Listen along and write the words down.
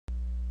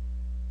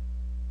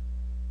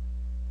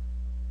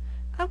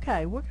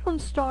Okay, we're going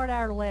to start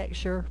our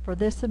lecture for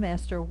this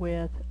semester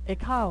with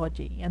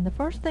ecology. And the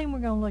first thing we're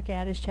going to look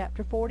at is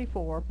chapter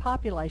 44,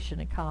 population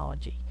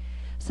ecology.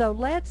 So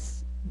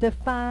let's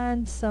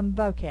define some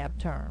vocab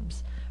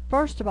terms.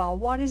 First of all,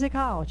 what is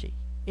ecology?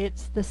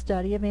 It's the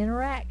study of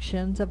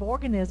interactions of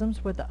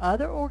organisms with the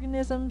other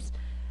organisms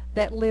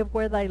that live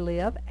where they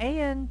live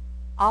and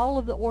all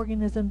of the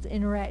organisms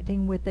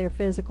interacting with their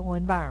physical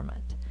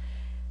environment.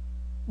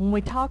 When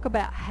we talk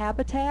about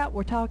habitat,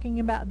 we're talking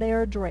about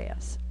their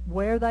address,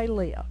 where they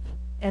live.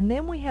 And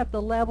then we have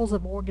the levels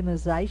of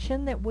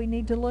organization that we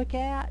need to look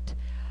at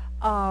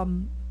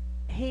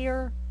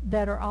here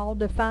that are all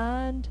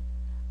defined.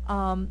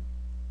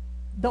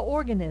 The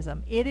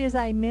organism, it is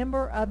a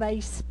member of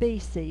a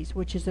species,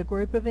 which is a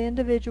group of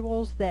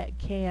individuals that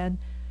can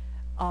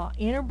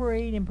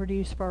interbreed and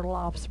produce fertile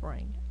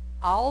offspring.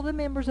 All the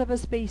members of a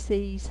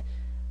species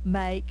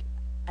make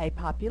a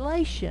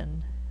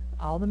population,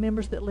 all the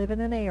members that live in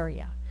an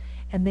area.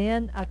 And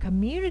then a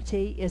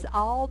community is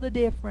all the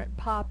different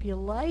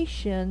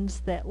populations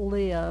that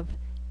live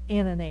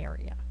in an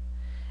area.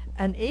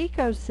 An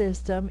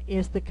ecosystem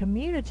is the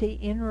community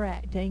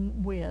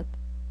interacting with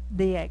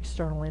the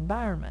external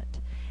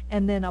environment.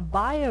 And then a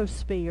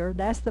biosphere,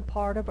 that's the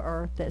part of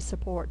Earth that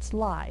supports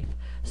life.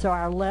 So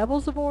our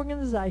levels of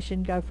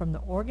organization go from the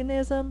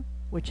organism,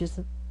 which is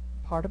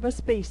part of a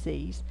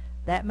species,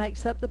 that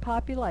makes up the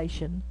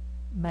population,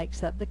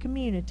 makes up the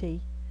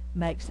community,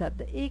 makes up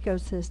the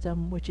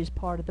ecosystem, which is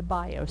part of the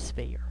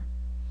biosphere.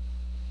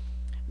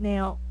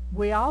 Now,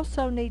 we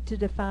also need to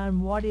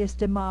define what is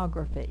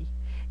demography.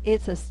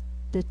 It's a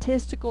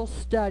statistical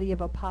study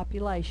of a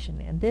population,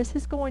 and this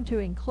is going to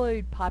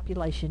include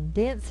population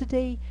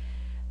density,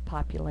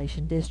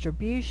 population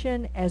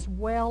distribution, as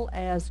well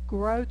as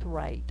growth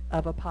rate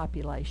of a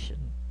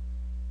population.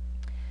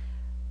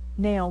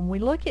 Now, when we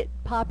look at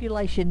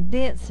population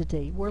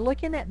density, we're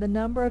looking at the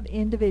number of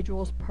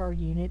individuals per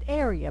unit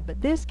area,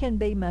 but this can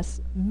be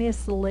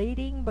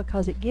misleading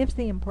because it gives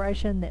the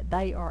impression that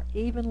they are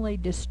evenly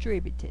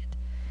distributed.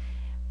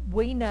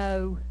 We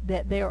know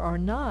that there are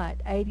not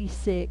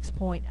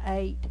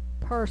 86.8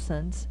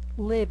 persons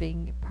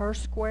living per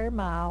square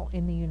mile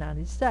in the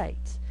United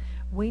States.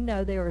 We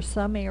know there are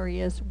some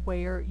areas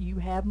where you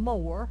have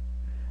more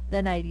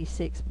than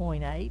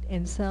 86.8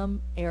 and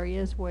some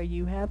areas where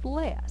you have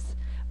less.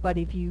 But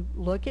if you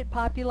look at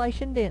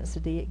population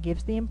density, it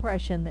gives the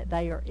impression that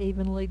they are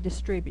evenly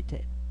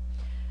distributed.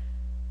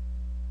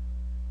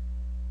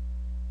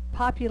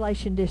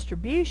 Population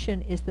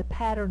distribution is the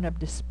pattern of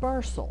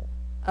dispersal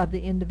of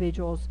the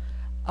individuals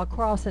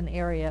across an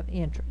area of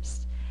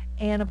interest.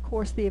 And of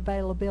course the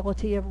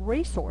availability of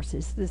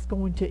resources is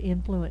going to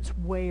influence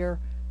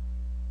where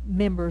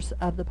members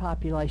of the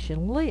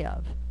population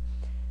live.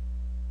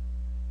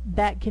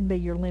 That can be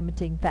your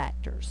limiting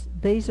factors.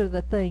 These are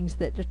the things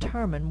that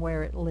determine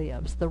where it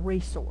lives, the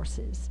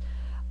resources.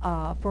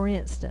 For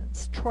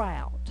instance,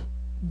 trout.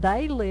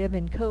 They live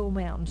in cool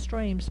mountain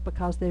streams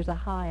because there's a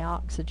high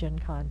oxygen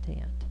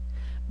content.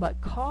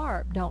 But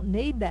carp don't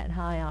need that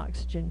high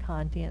oxygen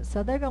content,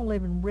 so they're going to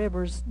live in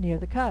rivers near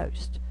the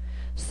coast.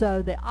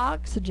 So the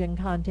oxygen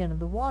content of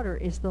the water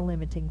is the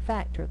limiting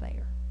factor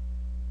there.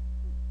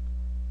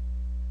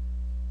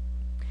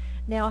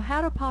 Now,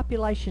 how do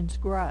populations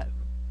grow?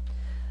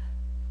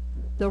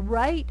 The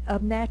rate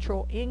of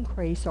natural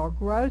increase or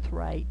growth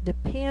rate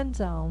depends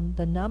on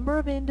the number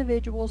of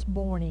individuals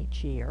born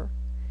each year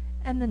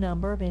and the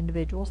number of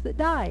individuals that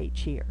die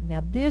each year.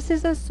 Now, this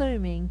is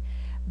assuming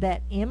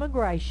that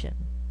immigration,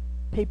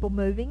 people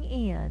moving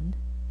in,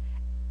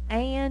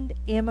 and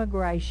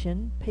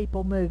immigration,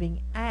 people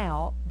moving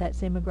out,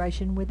 that's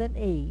immigration with an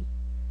E,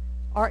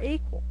 are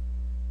equal.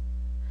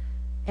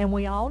 And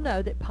we all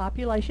know that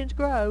populations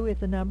grow if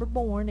the number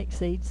born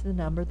exceeds the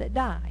number that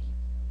die.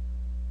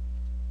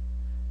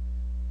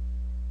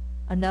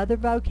 Another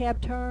vocab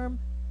term,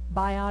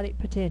 biotic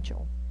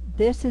potential.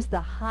 This is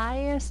the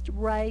highest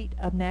rate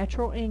of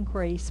natural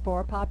increase for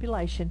a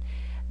population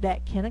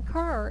that can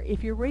occur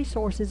if your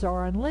resources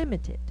are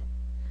unlimited.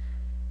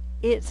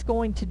 It's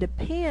going to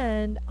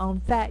depend on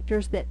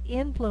factors that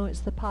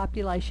influence the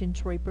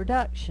population's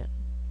reproduction,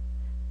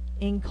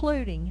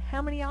 including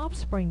how many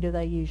offspring do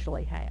they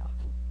usually have?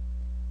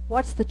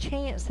 What's the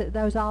chance that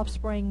those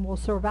offspring will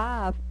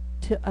survive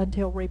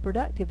until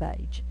reproductive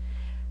age?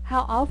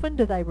 How often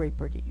do they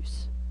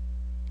reproduce?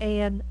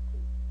 And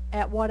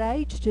at what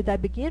age do they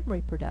begin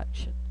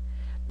reproduction?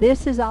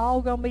 This is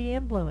all going to be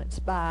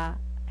influenced by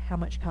how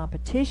much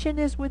competition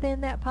is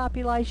within that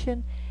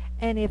population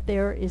and if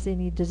there is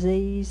any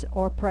disease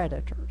or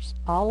predators.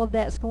 All of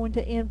that's going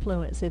to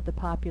influence if the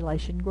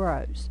population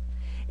grows.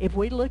 If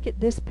we look at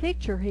this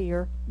picture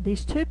here,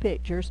 these two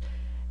pictures,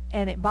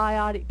 and at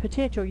biotic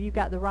potential, you've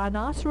got the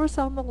rhinoceros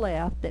on the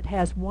left that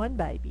has one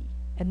baby,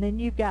 and then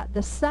you've got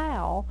the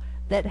sow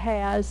that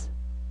has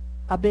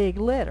a big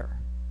litter.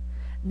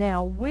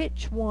 Now,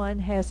 which one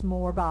has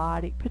more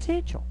biotic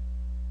potential?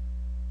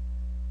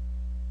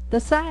 The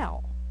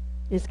sow.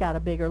 It's got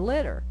a bigger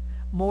litter,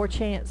 more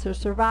chance of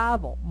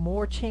survival,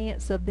 more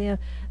chance of the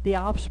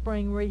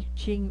offspring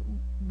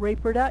reaching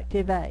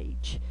reproductive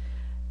age.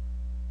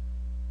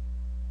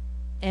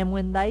 And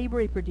when they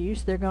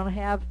reproduce, they're going to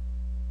have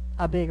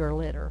a bigger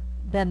litter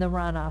than the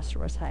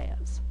rhinoceros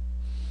has.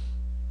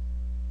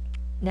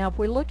 Now, if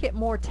we look at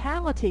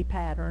mortality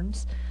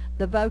patterns,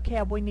 the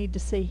vocab we need to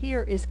see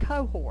here is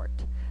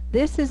cohort.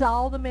 This is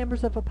all the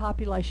members of a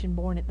population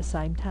born at the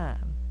same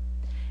time.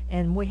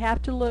 And we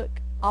have to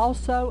look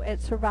also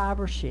at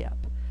survivorship.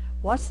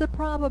 What's the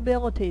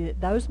probability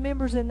that those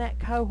members in that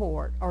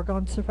cohort are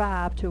going to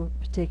survive to a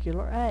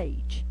particular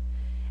age?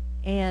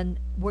 And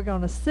we're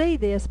going to see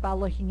this by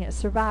looking at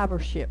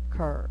survivorship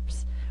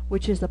curves,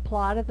 which is a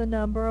plot of the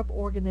number of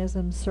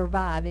organisms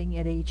surviving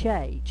at each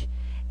age.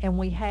 And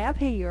we have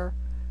here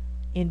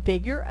in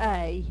figure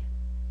A,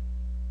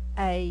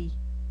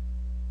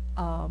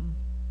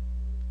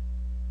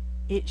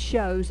 it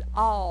shows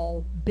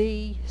all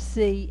B,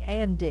 C,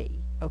 and D,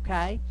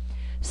 okay?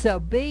 So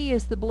B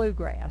is the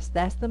bluegrass,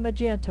 that's the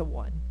magenta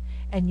one.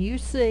 And you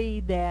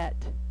see that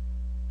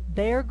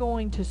they're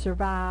going to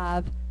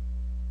survive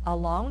a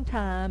long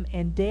time,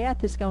 and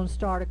death is going to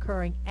start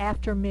occurring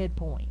after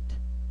midpoint,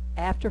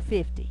 after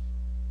 50.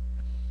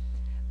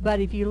 But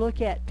if you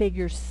look at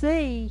figure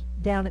C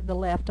down at the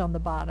left on the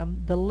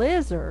bottom, the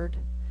lizard,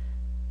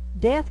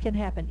 death can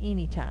happen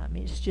anytime.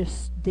 It's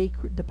just the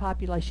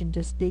population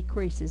just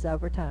decreases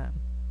over time.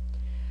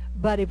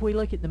 But if we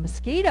look at the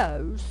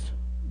mosquitoes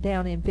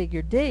down in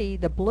figure D,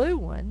 the blue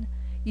one,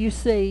 you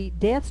see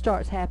death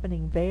starts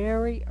happening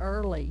very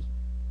early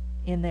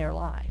in their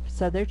life.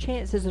 So their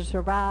chances of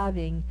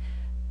surviving,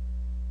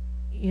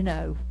 you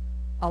know,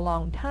 a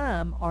long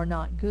time are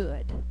not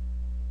good.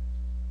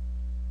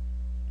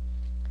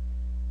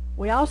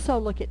 We also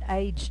look at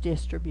age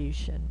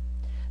distribution.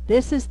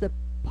 This is the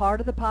part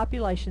of the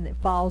population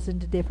that falls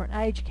into different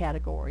age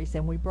categories,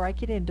 and we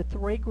break it into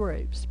three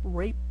groups: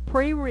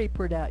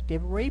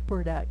 pre-reproductive,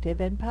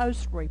 reproductive, and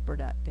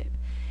post-reproductive.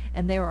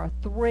 And there are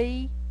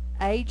three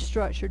age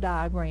structure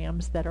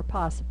diagrams that are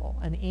possible: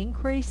 an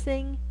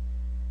increasing,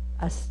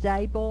 a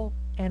stable,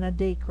 and a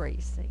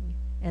decreasing.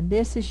 And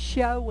this is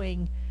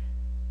showing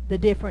the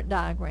different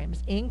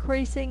diagrams.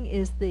 Increasing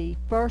is the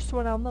first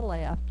one on the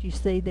left. You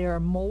see there are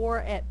more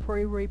at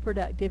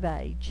pre-reproductive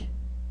age.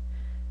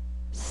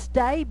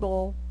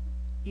 Stable,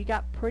 you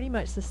got pretty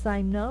much the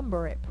same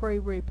number at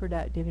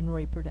pre-reproductive and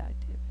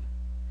reproductive.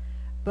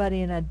 But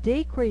in a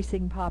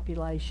decreasing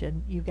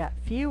population, you've got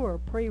fewer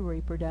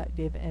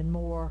pre-reproductive and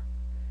more.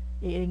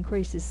 It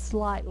increases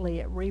slightly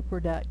at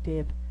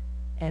reproductive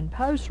and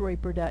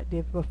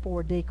post-reproductive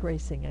before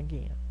decreasing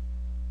again.